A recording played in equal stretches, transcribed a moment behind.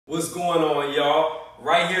What's going on, y'all?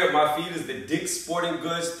 Right here at my feet is the Dick's Sporting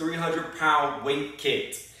Goods 300-pound weight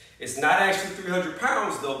kit. It's not actually 300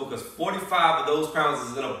 pounds though, because 45 of those pounds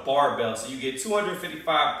is in a barbell, so you get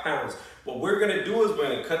 255 pounds. What we're gonna do is we're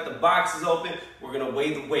gonna cut the boxes open, we're gonna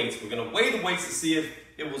weigh the weights. We're gonna weigh the weights to see if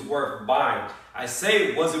it was worth buying. I say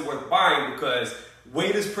it wasn't worth buying because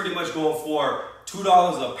weight is pretty much going for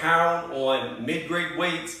 $2 a pound on mid-grade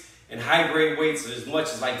weights, and high-grade weights are as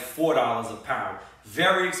much as like $4 a pound.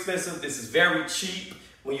 Very expensive. This is very cheap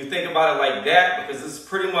when you think about it like that, because this is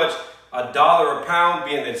pretty much $1 a pound,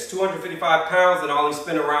 being that it's 255 pounds and I only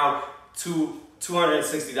spend around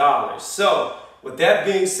 $260. So with that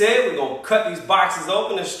being said, we're gonna cut these boxes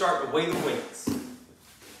open and start to weigh the weights.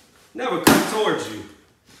 Never cut towards you.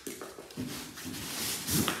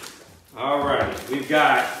 All right, we've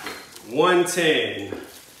got 110,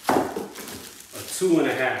 a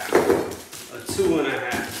 2.5, a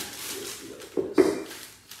 2.5.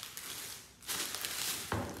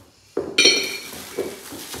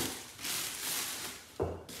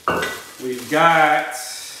 We've got a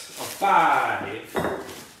 5.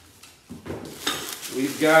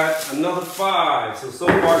 We've got another 5. So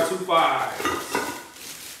far 2 5s.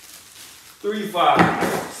 3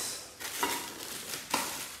 5s.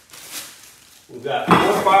 We've got 4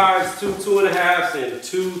 5s, 2 2.5s, and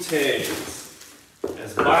 2 10s.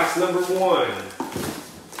 That's box number 1.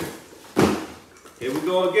 Here we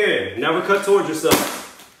go again. Never cut towards yourself.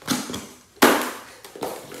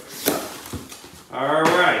 All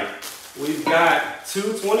right. We've got 2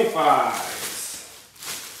 25s.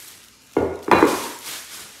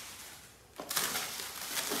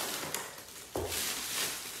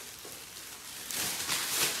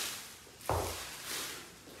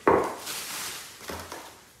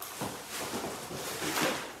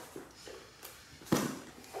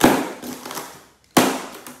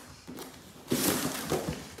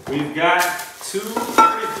 We've got 2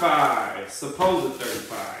 35s, supposed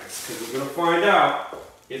 35s, because we're going to find out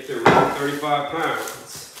if they're really 35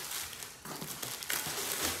 pounds.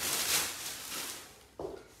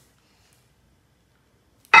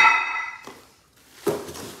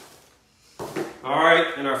 All right,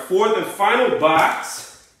 and our 4th and final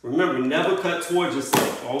box, remember, never cut towards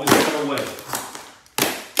yourself, always cut away.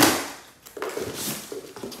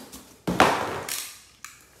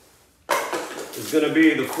 It's gonna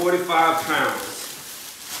be the 45 pounds.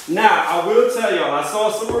 Now, I will tell y'all, I saw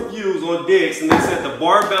some reviews on Dick's and they said the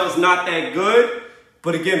barbell's not that good,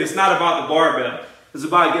 but again, it's not about the barbell. It's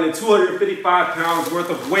about getting 255 pounds worth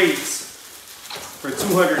of weights for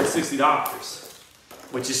 $260,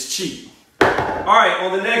 which is cheap. All right,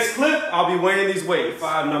 on the next clip, I'll be weighing these weights.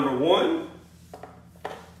 5 number 1.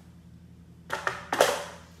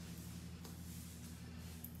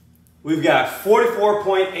 We've got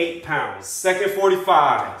 44.8 pounds. Second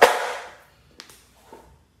 45.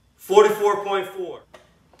 44.4.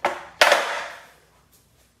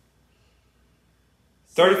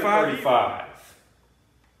 35.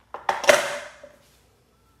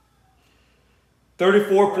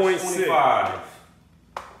 34.6.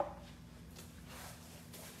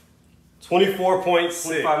 24.6.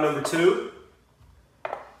 25 number 2.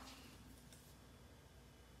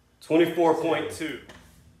 24.2.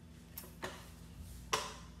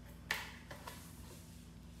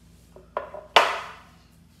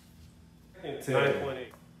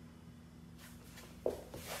 9.8.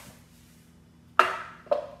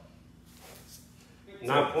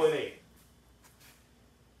 9.8.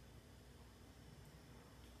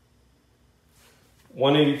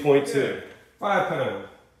 180.2. 5 pounds.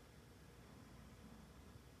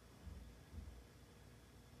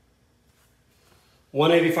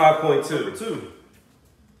 185.2.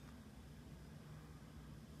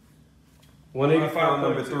 185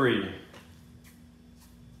 number 3.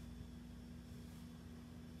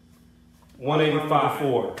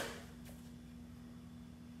 185.4.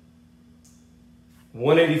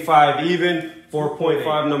 185 even,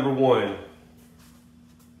 4.5 number 1.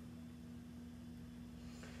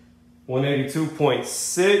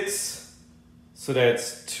 182.6. So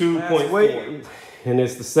that's 2.4. And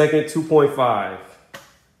it's the second 2.5.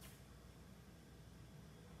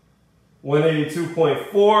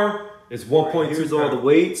 182.4 is 1.2. Here's all the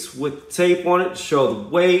weights with tape on it to show the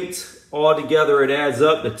weight. All together, it adds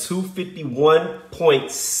up to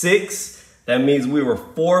 251.6. That means we were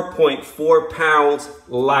 4.4 pounds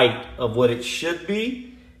light of what it should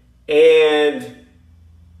be. And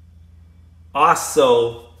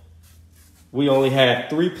also, we only had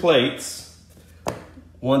 3 plates,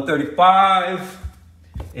 135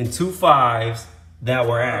 and 2 5s that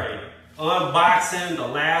were added. Unboxing the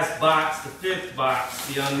last box, the 5th box,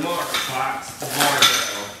 the unmarked box, the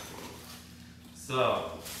barbell.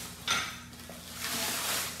 So,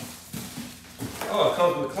 oh, it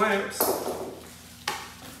comes with clamps. Well,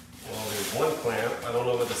 there's one clamp. I don't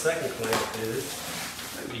know what the second clamp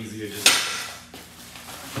is. That'd be easier just.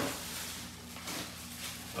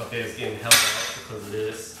 Okay, it's getting held out because of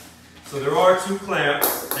this. So there are 2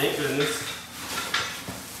 clamps, thank goodness.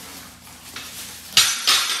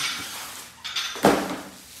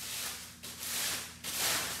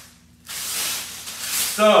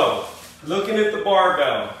 So, looking at the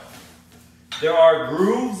barbell, there are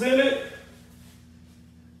grooves in it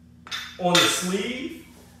on the sleeve,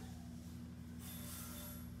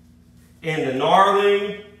 and the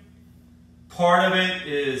knurling part of it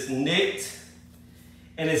is nicked,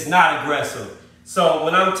 and it's not aggressive. So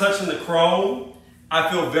when I'm touching the chrome, I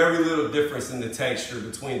feel very little difference in the texture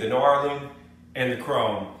between the knurling and the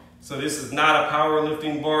chrome. So this is not a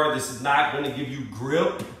powerlifting bar. This is not going to give you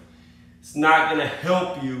grip. It's not going to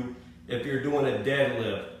help you if you're doing a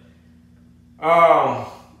deadlift.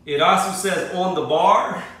 It also says on the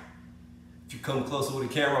bar, if you come closer with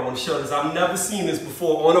the camera, I want to show this. I've never seen this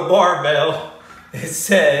before on a barbell. It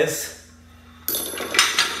says,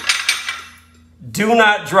 do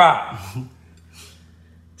not drop.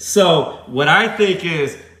 So what I think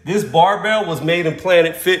is this barbell was made in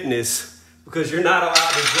Planet Fitness because you're not allowed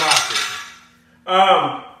to drop it.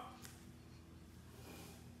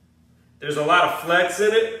 There's a lot of flex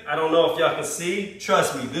in it. I don't know if y'all can see.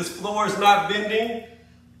 Trust me, this floor is not bending.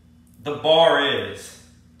 The bar is.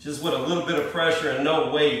 Just with a little bit of pressure and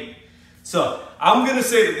no weight. So I'm gonna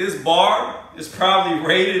say that this bar is probably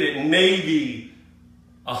rated at maybe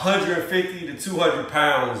 150 to 200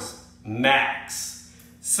 pounds max.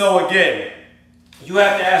 So again, you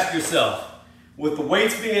have to ask yourself, with the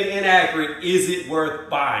weights being inaccurate, is it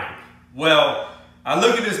worth buying? Well, I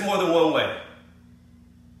look at this more than one way.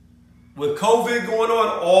 With COVID going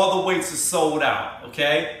on, all the weights are sold out,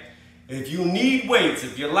 okay? If you need weights,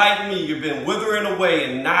 if you're like me, you've been withering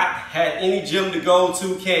away and not had any gym to go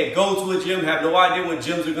to, can't go to a gym, have no idea when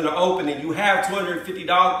gyms are gonna open, and you have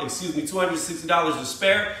 $260 to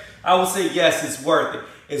spare, I would say yes, it's worth it.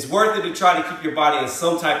 It's worth it to try to keep your body in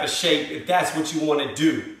some type of shape if that's what you wanna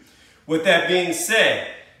do. With that being said,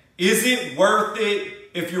 is it worth it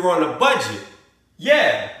if you're on a budget?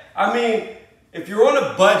 Yeah, I mean, if you're on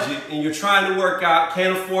a budget and you're trying to work out,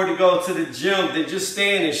 can't afford to go to the gym, then just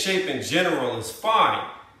staying in shape in general is fine.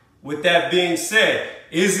 With that being said,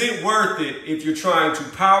 is it worth it if you're trying to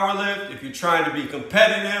power lift, if you're trying to be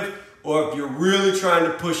competitive, or if you're really trying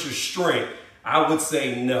to push your strength? I would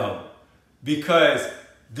say no, because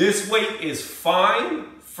this weight is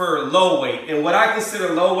fine for low weight. And what I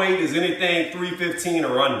consider low weight is anything 315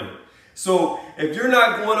 or under. So if you're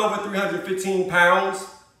not going over 315 pounds,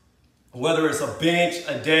 whether it's a bench,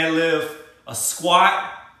 a deadlift, a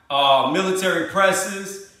squat, military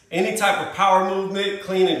presses, any type of power movement,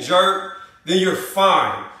 clean and jerk, then you're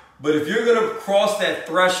fine. But if you're gonna cross that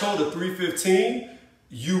threshold of 315,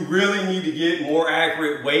 you really need to get more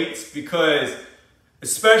accurate weights, because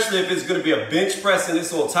especially if it's gonna be a bench press and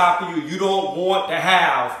it's on top of you, you don't want to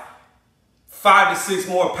have 5 to 6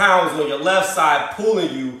 more pounds on your left side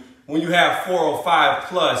pulling you when you have 405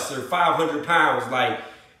 plus or 500 pounds. Like,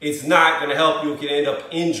 it's not going to help you. It can end up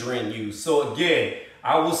injuring you. So again,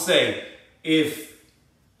 I will say, if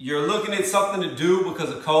you're looking at something to do because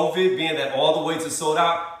of COVID, being that all the weights are sold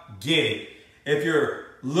out, get it. If you're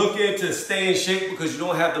looking to stay in shape because you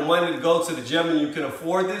don't have the money to go to the gym and you can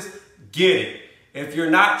afford this, get it. If you're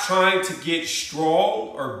not trying to get strong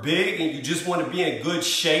or big and you just want to be in good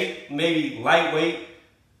shape, maybe lightweight,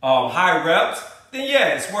 high reps, then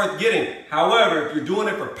yeah, it's worth getting. However, if you're doing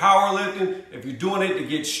it for powerlifting, if you're doing it to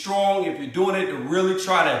get strong, if you're doing it to really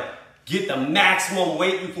try to get the maximum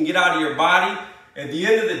weight you can get out of your body, at the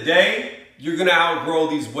end of the day, you're gonna outgrow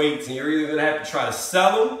these weights and you're either gonna have to try to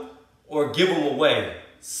sell them or give them away.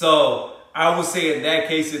 So I would say in that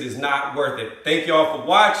case, it is not worth it. Thank y'all for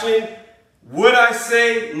watching. Would I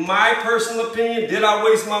say, my personal opinion, did I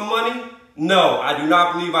waste my money? No, I do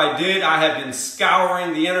not believe I did. I have been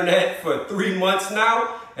scouring the internet for 3 months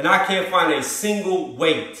now, and I can't find a single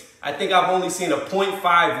weight. I think I've only seen a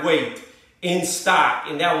 0.5 weight in stock,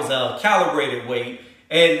 and that was a calibrated weight.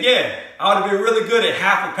 And yeah, I would have been really good at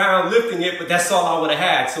half a pound lifting it, but that's all I would have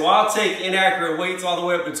had. So I'll take inaccurate weights all the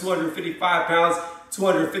way up to 255 pounds,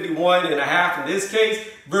 251 and a half in this case,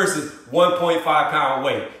 versus 1.5 pound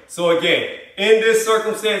weight. So again, in this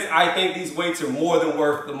circumstance, I think these weights are more than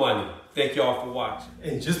worth the money. Thank y'all for watching.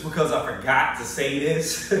 And just because I forgot to say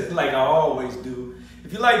this, like I always do, if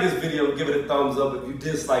If you like this video, give it a thumbs up. If you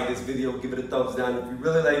dislike this video, give it a thumbs down. If you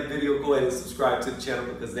really like the video, go ahead and subscribe to the channel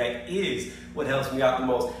because that is what helps me out the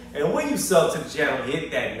most. And when you sub to the channel,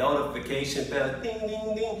 hit that notification bell, ding,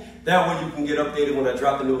 ding, ding. That way you can get updated when I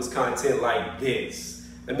drop the newest content like this.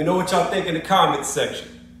 Let me know what y'all think in the comments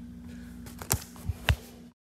section.